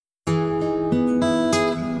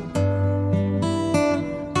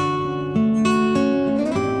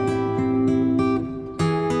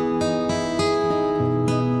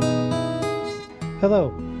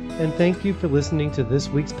Hello, and thank you for listening to this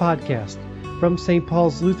week's podcast from St.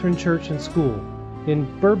 Paul's Lutheran Church and School in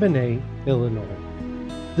Bourbonnais, Illinois.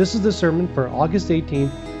 This is the sermon for August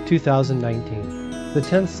 18, 2019, the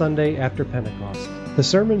 10th Sunday after Pentecost. The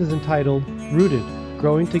sermon is entitled Rooted,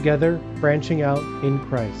 Growing Together, Branching Out in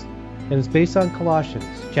Christ, and is based on Colossians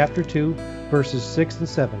chapter 2, verses 6 and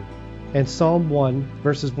 7, and Psalm 1,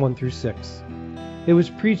 verses 1 through 6. It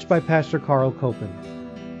was preached by Pastor Koeppen.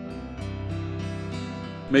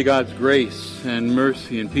 May God's grace and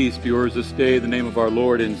mercy and peace be yours this day in the name of our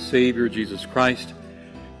Lord and Savior, Jesus Christ.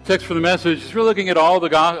 Text for the message is we're looking at all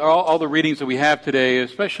the readings that we have today,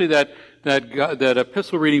 especially that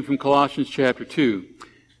epistle reading from Colossians chapter 2.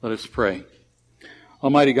 Let us pray.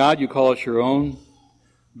 Almighty God, you call us your own.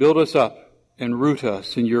 Build us up and root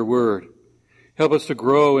us in your word. Help us to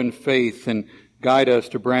grow in faith and guide us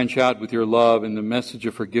to branch out with your love in the message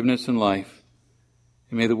of forgiveness and life.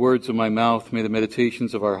 And may the words of my mouth, may the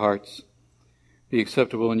meditations of our hearts be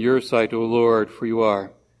acceptable in your sight, O Lord, for you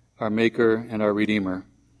are our Maker and our Redeemer.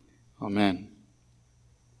 Amen.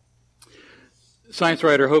 Science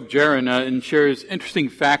writer Hope Jaron shares interesting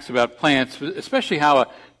facts about plants, especially how a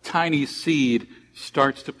tiny seed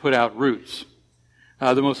starts to put out roots.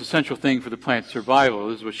 The most essential thing for the plant's survival.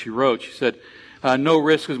 This is what she wrote. She said, no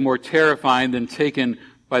risk is more terrifying than taken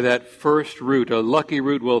by that first root. A lucky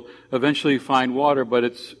root will eventually find water, but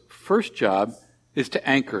its first job is to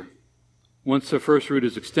anchor. Once the first root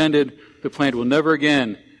is extended, the plant will never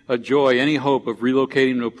again enjoy any hope of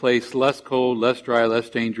relocating to a place less cold, less dry, less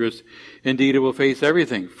dangerous. Indeed, it will face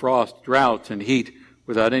everything, frost, drought, and heat,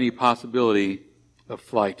 without any possibility of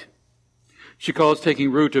flight. She calls taking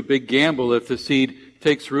root a big gamble. If the seed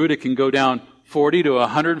takes root, it can go down 40 to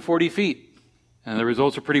 140 feet. And the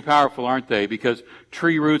results are pretty powerful, aren't they? Because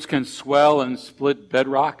tree roots can swell and split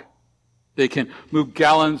bedrock. They can move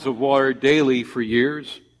gallons of water daily for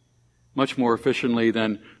years, much more efficiently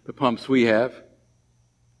than the pumps we have.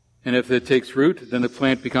 And if it takes root, then the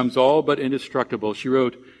plant becomes all but indestructible. She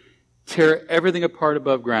wrote, tear everything apart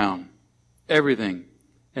above ground, everything,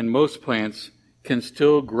 and most plants can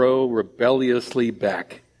still grow rebelliously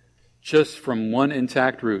back, just from one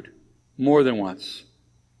intact root, more than once,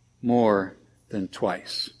 more than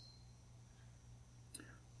twice.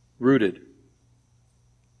 Rooted. I'm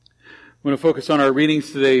going to focus on our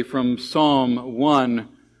readings today from Psalm 1,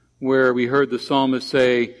 where we heard the psalmist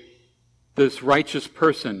say, this righteous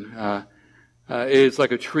person is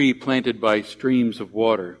like a tree planted by streams of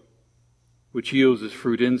water, which yields his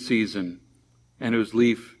fruit in season, and whose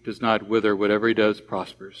leaf does not wither. Whatever he does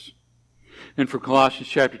prospers. And for Colossians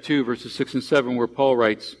chapter 2, verses 6 and 7, where Paul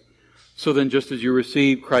writes, so then, just as you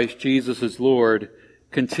received Christ Jesus as Lord,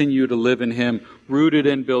 continue to live in him, rooted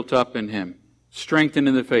and built up in him, strengthened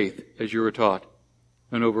in the faith as you were taught,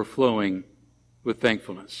 and overflowing with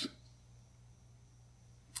thankfulness.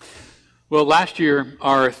 Well, last year,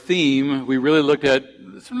 our theme, we really looked at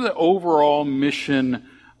some of the overall mission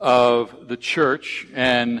of the church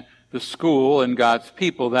and the school and God's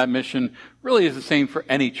people. That mission really is the same for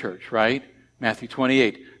any church, right? Matthew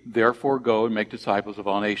 28, therefore go and make disciples of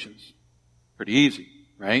all nations. Pretty easy,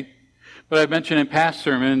 right? But I've mentioned in past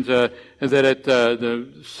sermons that at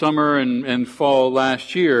the summer and fall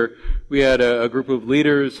last year, we had a group of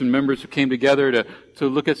leaders and members who came together to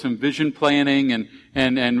look at some vision planning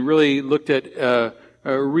and really looked at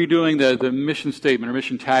redoing the mission statement or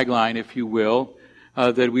mission tagline, if you will,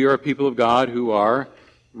 that we are a people of God who are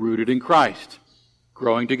rooted in Christ,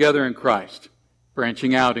 growing together in Christ,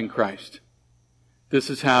 branching out in Christ.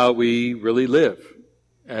 This is how we really live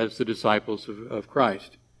as the disciples of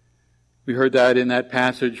Christ. We heard that in that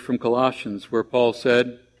passage from Colossians where Paul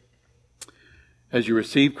said, as you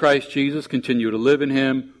receive Christ Jesus, continue to live in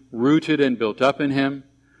him, rooted and built up in him,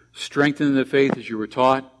 strengthened in the faith as you were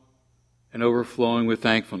taught, and overflowing with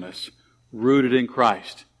thankfulness. Rooted in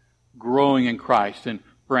Christ, growing in Christ, and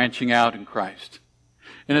branching out in Christ.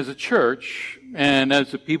 And as a church, and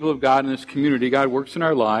as the people of God in this community, God works in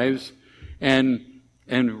our lives and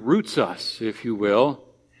roots us, if you will,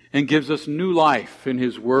 and gives us new life in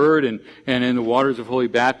his word and in the waters of holy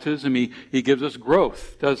baptism. He gives us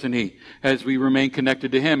growth, doesn't he, as we remain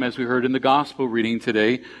connected to him, as we heard in the gospel reading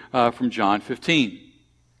today from John 15.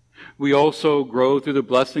 We also grow through the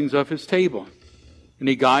blessings of his table. And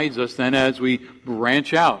he guides us then as we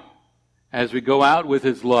branch out, as we go out with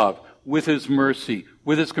his love, with his mercy,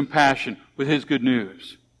 with his compassion, with his good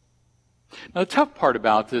news. Now, the tough part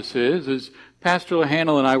about this is Pastor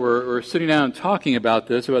Lahandle and I were sitting down and talking about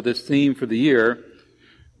this theme for the year.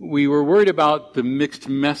 We were worried about the mixed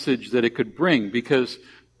message that it could bring because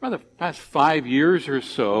for the past 5 years or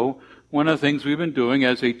so, one of the things we've been doing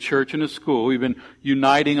as a church and a school, we've been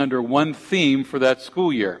uniting under one theme for that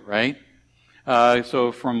school year, right?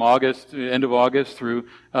 So from end of August through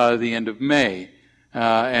the end of May.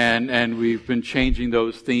 And we've been changing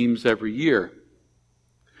those themes every year.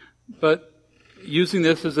 But using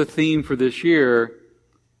this as a theme for this year,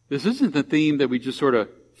 this isn't the theme that we just sort of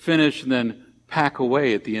finish and then pack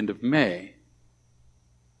away at the end of May.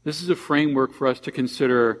 This is a framework for us to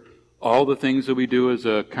consider all the things that we do as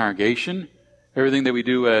a congregation, everything that we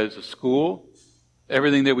do as a school,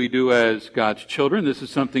 everything that we do as God's children. This is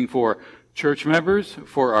something for church members,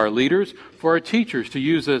 for our leaders, for our teachers to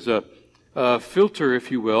use as a filter, if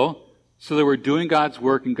you will, so that we're doing God's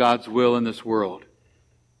work and God's will in this world.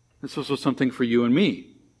 It's also something for you and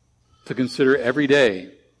me to consider every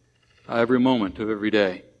day, every moment of every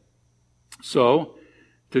day. So,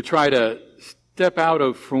 to try to step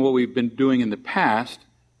out from what we've been doing in the past,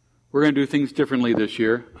 we're going to do things differently this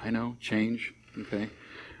year. I know, change. Okay.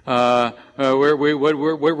 We're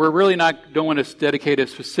really don't want to dedicate a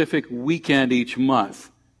specific weekend each month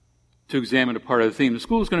to examine a part of the theme. The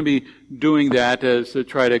school is going to be doing that as to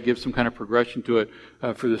try to give some kind of progression to it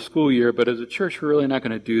for the school year, but as a church, we're really not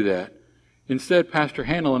going to do that. Instead, Pastor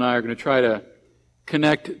Handel and I are going to try to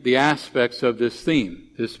connect the aspects of this theme,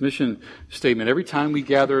 this mission statement, every time we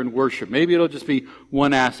gather and worship. Maybe it'll just be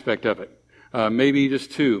one aspect of it. Maybe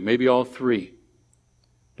just two, maybe all three.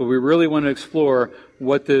 But we really want to explore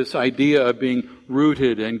what this idea of being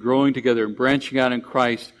rooted and growing together and branching out in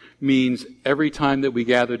Christ means every time that we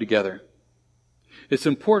gather together. It's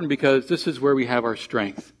important because this is where we have our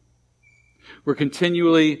strength. We're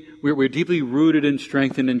deeply rooted and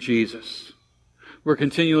strengthened in Jesus. We're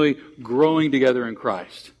continually growing together in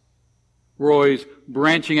Christ. We're always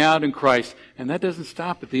branching out in Christ, and that doesn't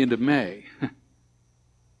stop at the end of May.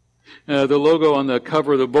 The logo on the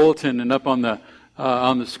cover of the bulletin and up on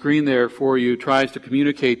the screen there for you tries to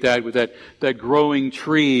communicate that with that growing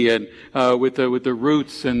tree and with the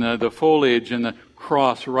roots and the foliage and the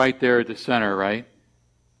cross right there at the center, right?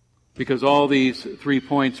 Because all these 3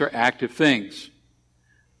 points are active things.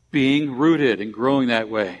 Being rooted and growing that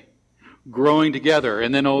way. Growing together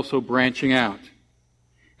and then also branching out.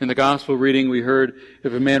 In the gospel reading we heard,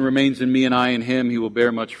 if a man remains in me and I in him, he will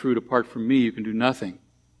bear much fruit. Apart from me, you can do nothing.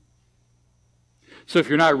 So if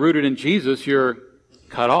you're not rooted in Jesus, you're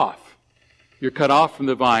cut off. You're cut off from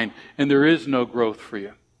the vine, and there is no growth for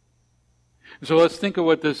you. So let's think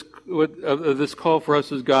of this call for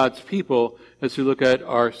us as God's people as we look at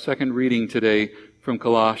our second reading today from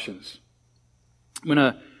Colossians. When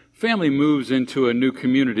a family moves into a new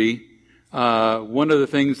community, one of the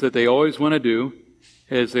things that they always want to do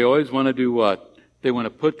is they always want to do what? They want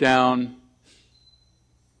to put down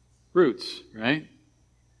roots, right?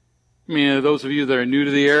 I mean, those of you that are new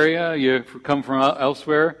to the area, you come from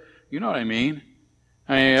elsewhere, you know what I mean.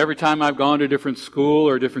 Every time I've gone to a different school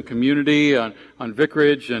or a different community on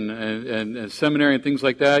vicarage and seminary and things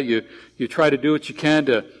like that, you try to do what you can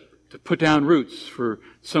to put down roots for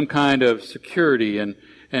some kind of security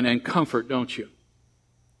and comfort, don't you?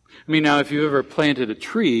 I mean, now, if you've ever planted a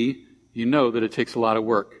tree, you know that it takes a lot of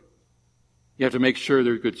work. You have to make sure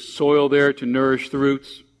there's good soil there to nourish the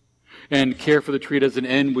roots. And care for the tree doesn't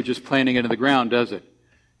end with just planting it in the ground, does it?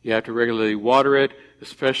 You have to regularly water it,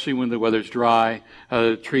 especially when the weather's dry.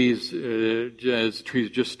 As the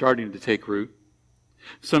tree's just starting to take root.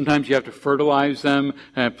 Sometimes you have to fertilize them.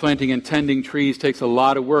 Planting and tending trees takes a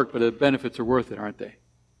lot of work, but the benefits are worth it, aren't they?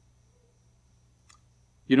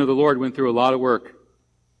 You know, the Lord went through a lot of work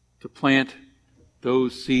to plant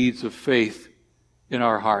those seeds of faith in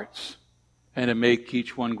our hearts and to make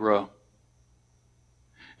each one grow.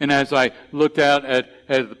 And as I looked out at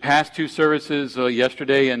the past two services,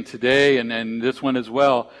 yesterday and today, and this one as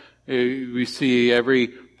well, we see every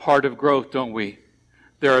part of growth, don't we?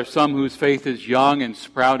 There are some whose faith is young and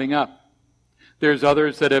sprouting up. There's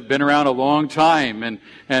others that have been around a long time,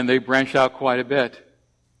 and they branch out quite a bit.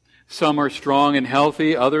 Some are strong and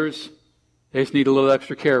healthy. Others, they just need a little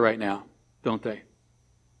extra care right now, don't they?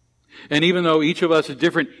 And even though each of us is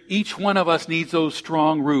different, each one of us needs those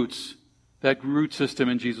strong roots, that root system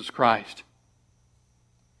in Jesus Christ.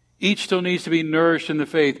 Each still needs to be nourished in the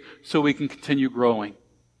faith so we can continue growing.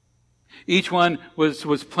 Each one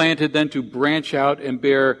was planted then to branch out and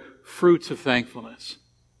bear fruits of thankfulness.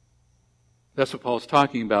 That's what Paul's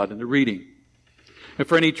talking about in the reading. And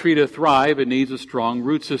for any tree to thrive, it needs a strong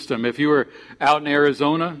root system. If you were out in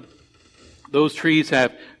Arizona, those trees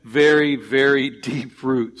have very, very deep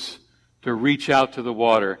roots to reach out to the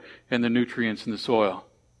water and the nutrients in the soil.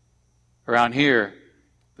 Around here,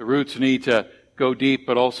 the roots need to go deep,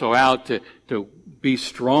 but also out to be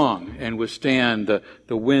strong and withstand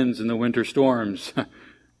the winds and the winter storms.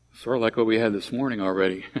 Sort of like what we had this morning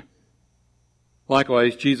already.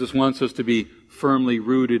 Likewise, Jesus wants us to be firmly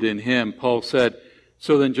rooted in Him. Paul said,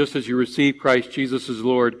 "So then, just as you receive Christ Jesus as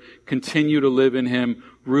Lord, continue to live in Him,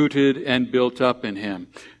 rooted and built up in Him."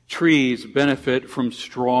 Trees benefit from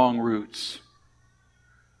strong roots.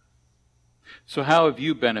 So how have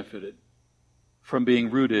you benefited from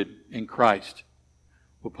being rooted in Christ?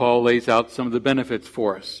 Well, Paul lays out some of the benefits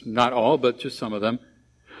for us. Not all, but just some of them.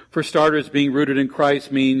 For starters, being rooted in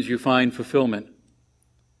Christ means you find fulfillment.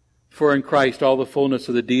 For in Christ all the fullness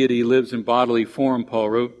of the deity lives in bodily form, Paul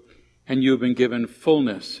wrote, and you have been given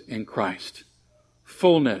fullness in Christ.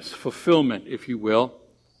 Fullness, fulfillment, if you will.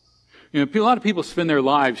 You know, a lot of people spend their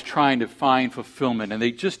lives trying to find fulfillment, and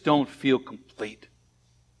they just don't feel complete.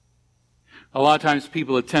 A lot of times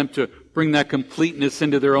people attempt to bring that completeness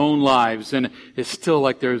into their own lives, and it's still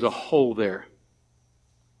like there's a hole there.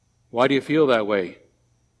 Why do you feel that way?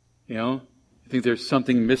 You know, you think there's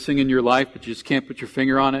something missing in your life, but you just can't put your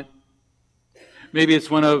finger on it? Maybe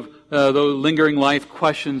it's one of those lingering life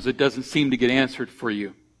questions that doesn't seem to get answered for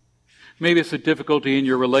you. Maybe it's a difficulty in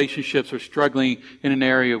your relationships or struggling in an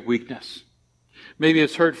area of weakness. Maybe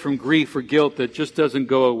it's hurt from grief or guilt that just doesn't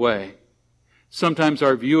go away. Sometimes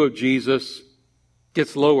our view of Jesus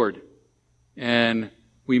gets lowered, and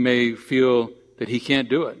we may feel that He can't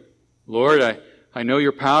do it. Lord, I know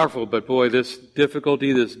You're powerful, but boy, this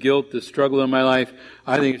difficulty, this guilt, this struggle in my life,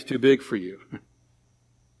 I think it's too big for You.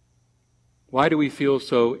 Why do we feel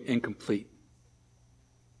so incomplete?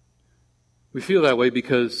 We feel that way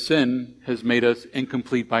because sin has made us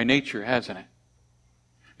incomplete by nature, hasn't it?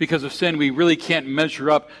 Because of sin, we really can't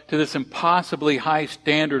measure up to this impossibly high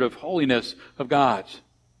standard of holiness of God's.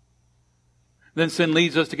 Then sin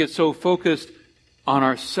leads us to get so focused on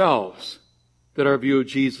ourselves that our view of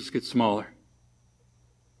Jesus gets smaller.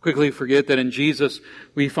 Quickly forget that in Jesus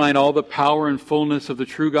we find all the power and fullness of the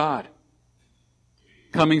true God,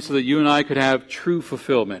 coming so that you and I could have true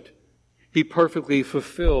fulfillment. He perfectly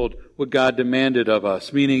fulfilled what God demanded of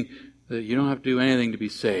us, meaning that you don't have to do anything to be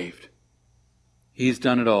saved. He's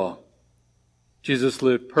done it all. Jesus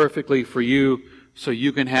lived perfectly for you so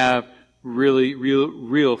you can have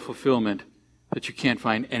real fulfillment that you can't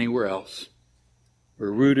find anywhere else.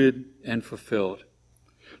 We're rooted and fulfilled.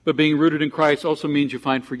 But being rooted in Christ also means you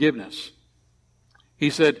find forgiveness.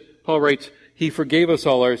 Paul writes, He forgave us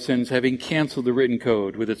all our sins, having canceled the written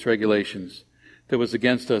code with its regulations that was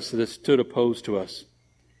against us, that stood opposed to us.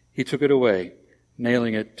 He took it away,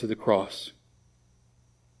 nailing it to the cross.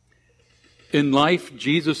 In life,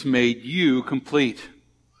 Jesus made you complete.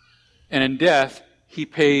 And in death, He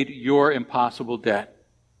paid your impossible debt.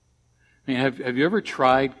 I mean, have you ever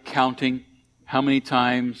tried counting how many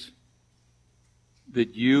times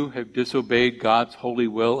that you have disobeyed God's holy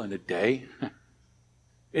will in a day?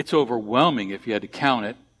 It's overwhelming if you had to count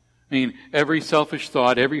it. I mean, every selfish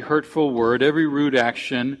thought, every hurtful word, every rude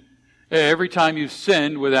action, every time you've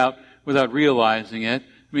sinned without realizing it.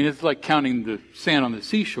 I mean, it's like counting the sand on the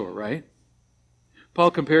seashore, right?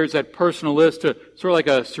 Paul compares that personal list to sort of like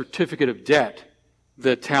a certificate of debt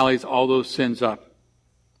that tallies all those sins up.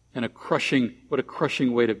 And what a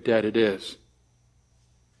crushing weight of debt it is.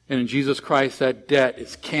 And in Jesus Christ, that debt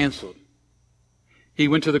is canceled. He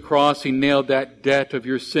went to the cross, He nailed that debt of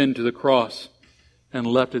your sin to the cross and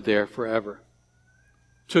left it there forever.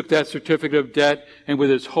 Took that certificate of debt, and with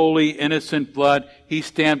His holy, innocent blood, He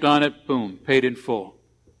stamped on it, boom, paid in full,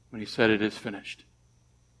 when He said it is finished.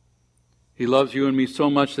 He loves you and me so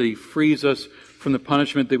much that He frees us from the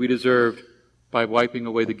punishment that we deserved by wiping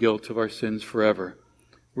away the guilt of our sins forever.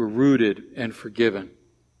 We're rooted and forgiven.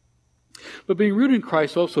 But being rooted in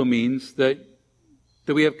Christ also means that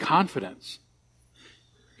we have confidence.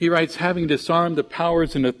 He writes, having disarmed the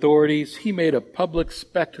powers and authorities, He made a public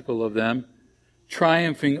spectacle of them,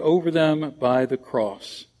 triumphing over them by the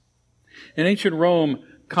cross. In ancient Rome,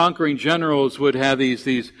 conquering generals would have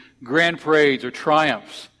these grand parades or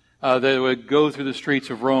triumphs that would go through the streets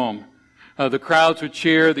of Rome. The crowds would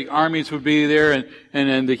cheer, the armies would be there,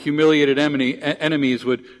 and the humiliated enemies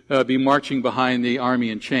would be marching behind the army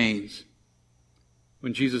in chains.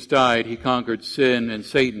 When Jesus died, He conquered sin and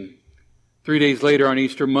Satan. 3 days later, on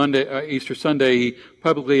Easter Sunday, He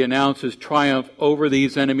publicly announced His triumph over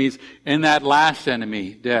these enemies and that last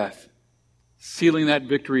enemy, death, sealing that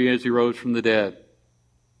victory as He rose from the dead.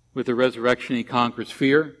 With the resurrection, He conquers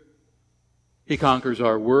fear. He conquers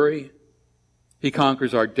our worry. He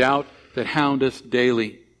conquers our doubt that hound us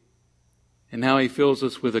daily. And now He fills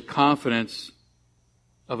us with a confidence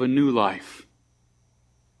of a new life.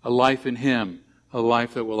 A life in Him, a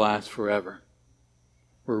life that will last forever.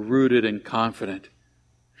 We're rooted and confident.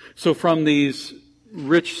 So from these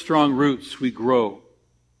rich, strong roots, we grow.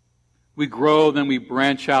 We grow, then we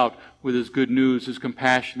branch out with His good news, His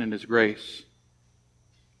compassion, and His grace.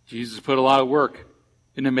 Jesus put a lot of work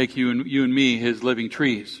into make you and me His living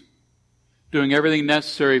trees, doing everything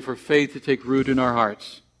necessary for faith to take root in our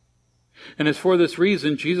hearts. And it's for this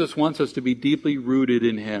reason Jesus wants us to be deeply rooted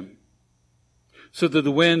in Him, so that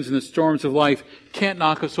the winds and the storms of life can't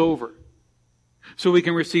knock us over, so we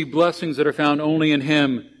can receive blessings that are found only in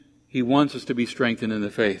Him. He wants us to be strengthened in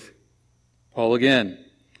the faith. Paul again,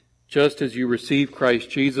 just as you receive Christ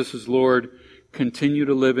Jesus as Lord, continue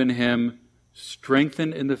to live in Him,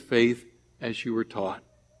 strengthened in the faith as you were taught.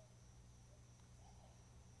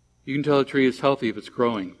 You can tell a tree is healthy if it's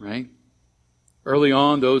growing, right? Early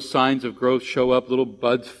on, those signs of growth show up. Little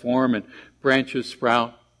buds form and branches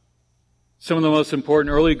sprout. Some of the most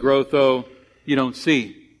important early growth, though, you don't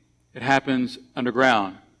see. It happens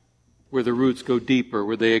underground, where the roots go deeper,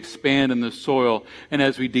 where they expand in the soil. And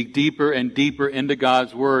as we dig deeper and deeper into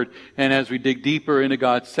God's Word, and as we dig deeper into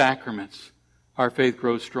God's sacraments, our faith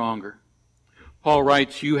grows stronger. Paul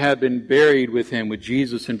writes, you have been buried with Him, with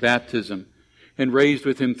Jesus in baptism, and raised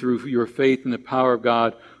with Him through your faith in the power of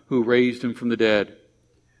God who raised Him from the dead.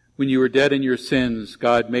 When you were dead in your sins,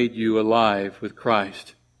 God made you alive with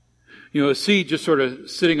Christ. You know, a seed just sort of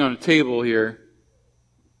sitting on a table here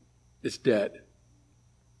is dead.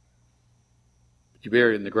 But you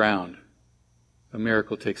bury it in the ground. A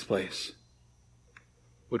miracle takes place.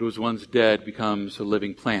 What was once dead becomes a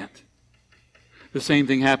living plant. The same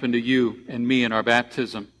thing happened to you and me in our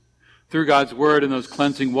baptism. Through God's Word and those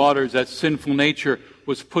cleansing waters, that sinful nature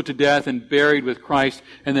was put to death and buried with Christ,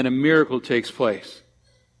 and then a miracle takes place.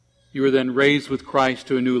 You were then raised with Christ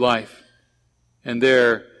to a new life. And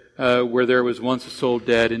there, where there was once a soul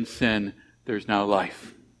dead in sin, there's now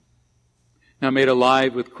life. Now made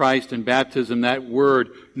alive with Christ in baptism, that Word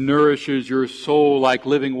nourishes your soul like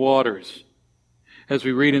living waters. As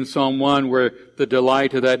we read in Psalm 1, where the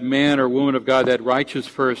delight of that man or woman of God, that righteous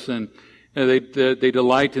person, they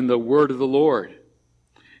delight in the word of the Lord.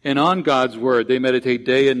 And on God's Word, they meditate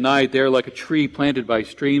day and night. They are like a tree planted by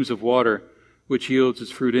streams of water, which yields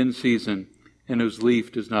its fruit in season, and whose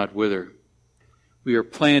leaf does not wither. We are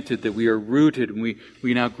planted, that we are rooted, and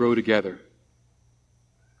we now grow together.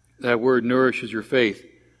 That Word nourishes your faith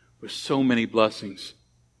with so many blessings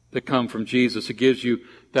that come from Jesus. It gives you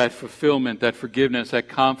that fulfillment, that forgiveness, that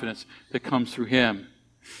confidence that comes through Him.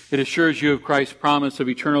 It assures you of Christ's promise of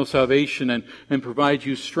eternal salvation and provides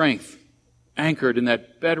you strength, anchored in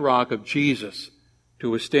that bedrock of Jesus,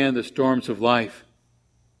 to withstand the storms of life.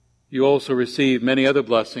 You also receive many other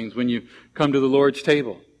blessings when you come to the Lord's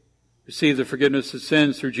table. Receive the forgiveness of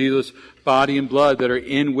sins through Jesus' body and blood that are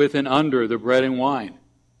in, with, and under the bread and wine.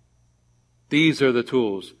 These are the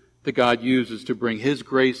tools that God uses to bring His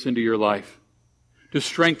grace into your life, to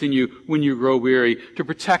strengthen you when you grow weary, to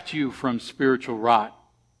protect you from spiritual rot.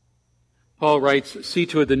 Paul writes, see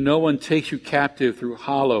to it that no one takes you captive through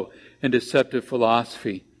hollow and deceptive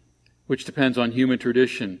philosophy, which depends on human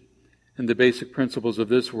tradition and the basic principles of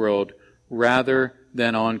this world, rather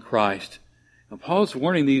than on Christ. And Paul's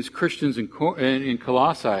warning these Christians in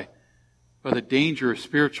Colossae about the danger of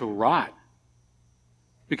spiritual rot,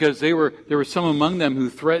 because there were some among them who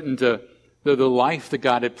threatened the life that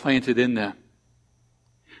God had planted in them.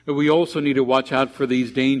 But we also need to watch out for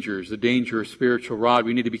these dangers, the danger of spiritual rot.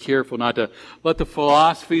 We need to be careful not to let the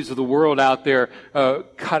philosophies of the world out there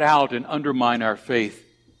cut out and undermine our faith.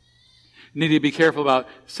 We need to be careful about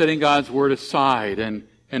setting God's Word aside and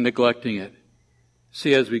neglecting it.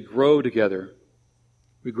 See, as we grow together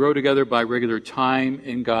by regular time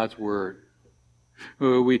in God's Word.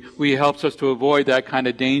 We helps us to avoid that kind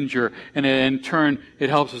of danger, and in turn, it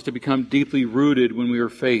helps us to become deeply rooted when we are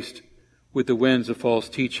faced with the winds of false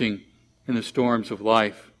teaching and the storms of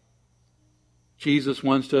life. Jesus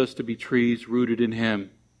wants us to be trees rooted in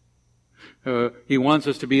Him. He wants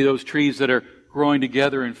us to be those trees that are growing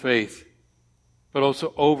together in faith, but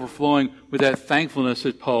also overflowing with that thankfulness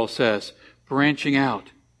that Paul says, branching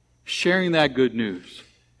out, sharing that good news,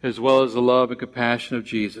 as well as the love and compassion of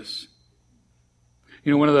Jesus.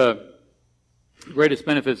 You know, one of the greatest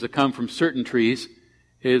benefits that come from certain trees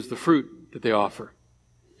is the fruit that they offer.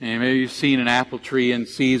 And maybe you've seen an apple tree in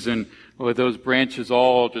season with those branches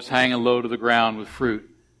all just hanging low to the ground with fruit.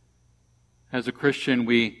 As a Christian,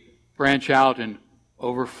 we branch out and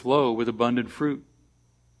overflow with abundant fruit.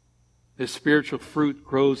 This spiritual fruit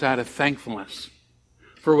grows out of thankfulness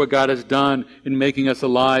for what God has done in making us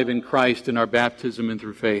alive in Christ in our baptism and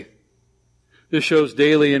through faith. This shows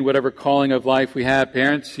daily in whatever calling of life we have.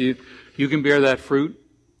 Parents, you can bear that fruit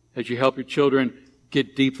as you help your children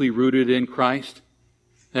get deeply rooted in Christ.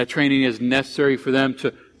 That training is necessary for them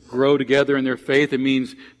to grow together in their faith. It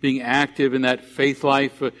means being active in that faith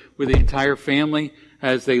life with the entire family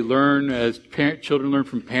as they learn, as children learn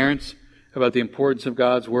from parents about the importance of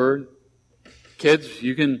God's Word. Kids,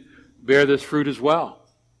 you can bear this fruit as well.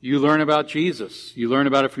 You learn about Jesus. You learn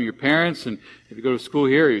about it from your parents, and if you go to school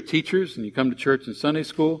here, your teachers, and you come to church and Sunday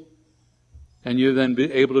school, and you're then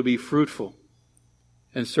able to be fruitful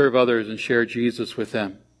and serve others and share Jesus with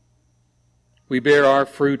them. We bear our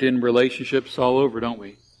fruit in relationships all over, don't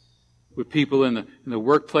we? With people in the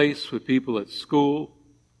workplace, with people at school,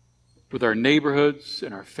 with our neighborhoods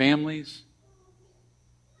and our families.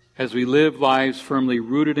 As we live lives firmly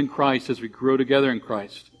rooted in Christ, as we grow together in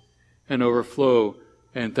Christ and overflow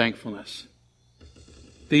in thankfulness.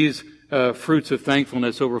 These fruits of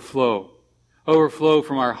thankfulness overflow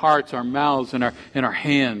from our hearts, our mouths, and our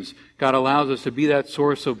hands. God allows us to be that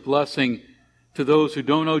source of blessing to those who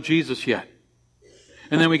don't know Jesus yet.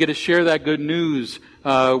 And then we get to share that good news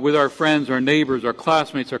with our friends, our neighbors, our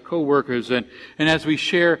classmates, our co-workers. And as we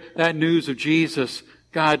share that news of Jesus,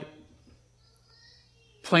 God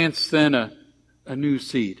plants then a new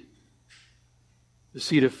seed. The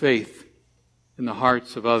seed of faith in the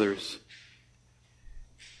hearts of others.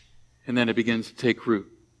 And then it begins to take root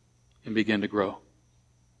and begin to grow.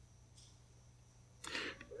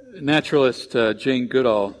 Naturalist Jane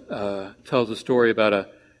Goodall tells a story about a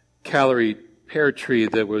Callery pear tree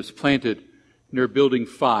that was planted near Building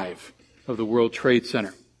 5 of the World Trade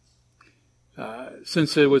Center.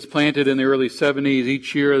 Since it was planted in the early 70s,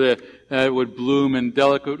 each year that it would bloom and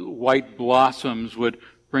delicate white blossoms would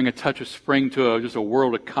bring a touch of spring to just a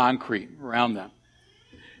world of concrete around them.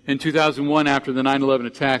 In 2001, after the 9/11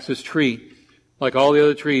 attacks, this tree, like all the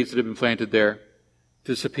other trees that had been planted there,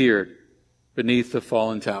 disappeared beneath the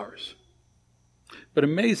fallen towers. But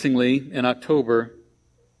amazingly, in October,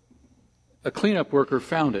 a cleanup worker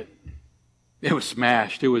found it. It was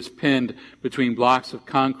smashed. It was pinned between blocks of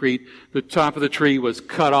concrete. The top of the tree was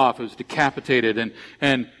cut off. It was decapitated,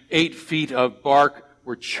 and 8 feet of bark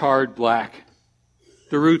were charred black.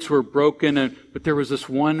 The roots were broken, but there was this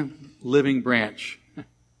one living branch.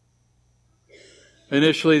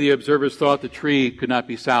 Initially, the observers thought the tree could not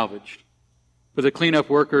be salvaged. But the cleanup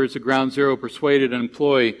workers at Ground Zero persuaded an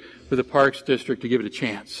employee with the Parks District to give it a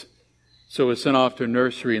chance. So it was sent off to a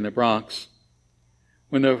nursery in the Bronx.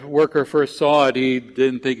 When the worker first saw it, he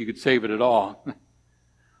didn't think he could save it at all.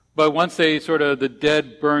 But once the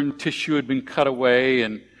dead, burned tissue had been cut away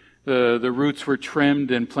and the roots were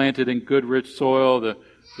trimmed and planted in good, rich soil, the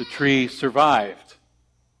tree survived.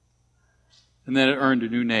 And then it earned a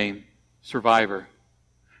new name, Survivor.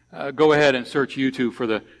 Go ahead and search YouTube for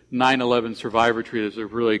the 9/11 Survivor tree. There's a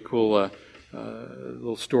really cool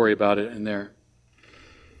little story about it in there.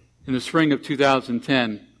 In the spring of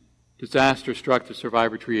 2010, disaster struck the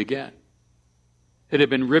Survivor tree again. It had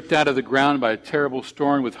been ripped out of the ground by a terrible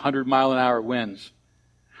storm with 100-mile-an-hour winds.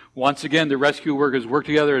 Once again, the rescue workers worked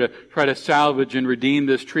together to try to salvage and redeem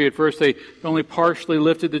this tree. At first, they only partially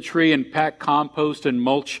lifted the tree and packed compost and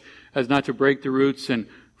mulch as not to break the roots. And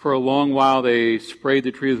for a long while, they sprayed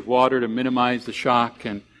the tree with water to minimize the shock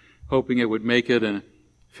and hoping it would make it. And a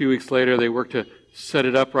few weeks later, they worked to set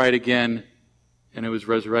it upright again, and it was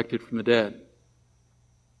resurrected from the dead.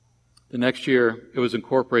 The next year, it was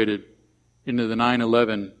incorporated into the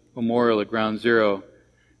 9/11 memorial at Ground Zero.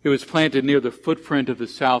 It was planted near the footprint of the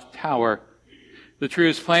South Tower. The tree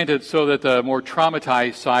was planted so that the more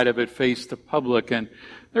traumatized side of it faced the public, and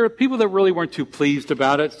there were people that really weren't too pleased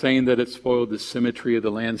about it, saying that it spoiled the symmetry of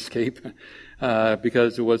the landscape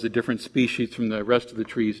because it was a different species from the rest of the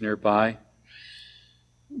trees nearby.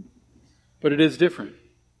 But it is different.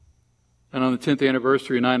 And on the 10th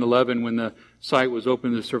anniversary of 9/11, when the site was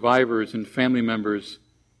open to survivors and family members,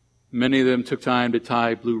 many of them took time to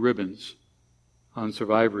tie blue ribbons on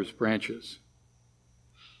survivors' branches.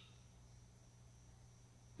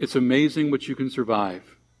 It's amazing what you can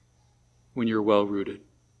survive when you're well-rooted,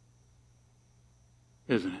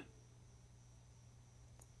 isn't it?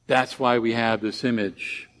 That's why we have this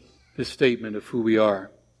image, this statement of who we are.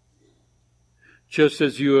 Just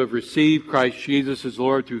as you have received Christ Jesus as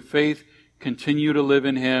Lord through faith, continue to live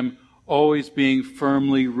in Him, always being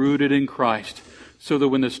firmly rooted in Christ, so that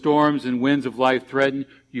when the storms and winds of life threaten,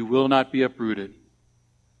 you will not be uprooted.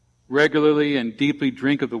 Regularly and deeply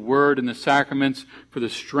drink of the Word and the sacraments for the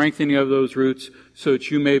strengthening of those roots, so that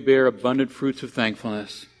you may bear abundant fruits of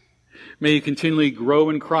thankfulness. May you continually grow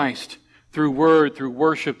in Christ through Word, through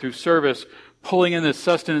worship, through service, pulling in the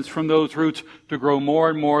sustenance from those roots to grow more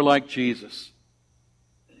and more like Jesus.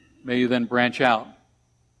 May you then branch out,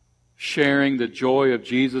 sharing the joy of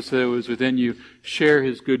Jesus that was within you. Share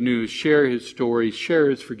His good news. Share His story. Share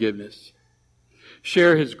His forgiveness.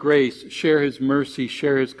 Share His grace. Share His mercy.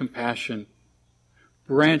 Share His compassion.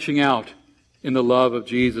 Branching out in the love of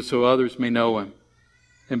Jesus so others may know Him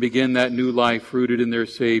and begin that new life rooted in their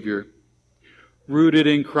Savior. Rooted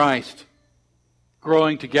in Christ.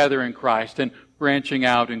 Growing together in Christ and branching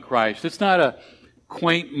out in Christ. It's not a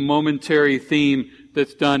quaint momentary theme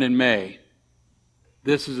that's done in May.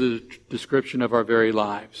 This is a description of our very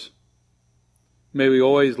lives. May we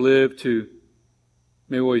always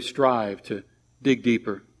strive to dig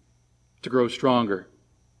deeper, to grow stronger,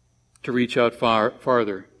 to reach out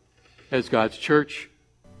farther as God's church,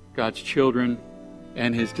 God's children,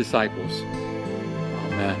 and His disciples.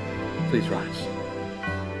 Amen. Please rise.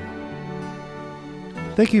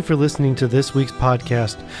 Thank you for listening to this week's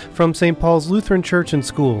podcast from St. Paul's Lutheran Church and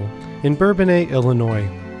School in Bourbonnais, Illinois.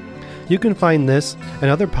 You can find this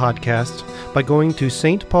and other podcasts by going to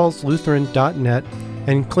stpaulslutheran.net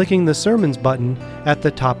and clicking the Sermons button at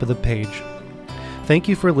the top of the page. Thank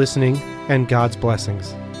you for listening, and God's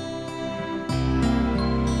blessings.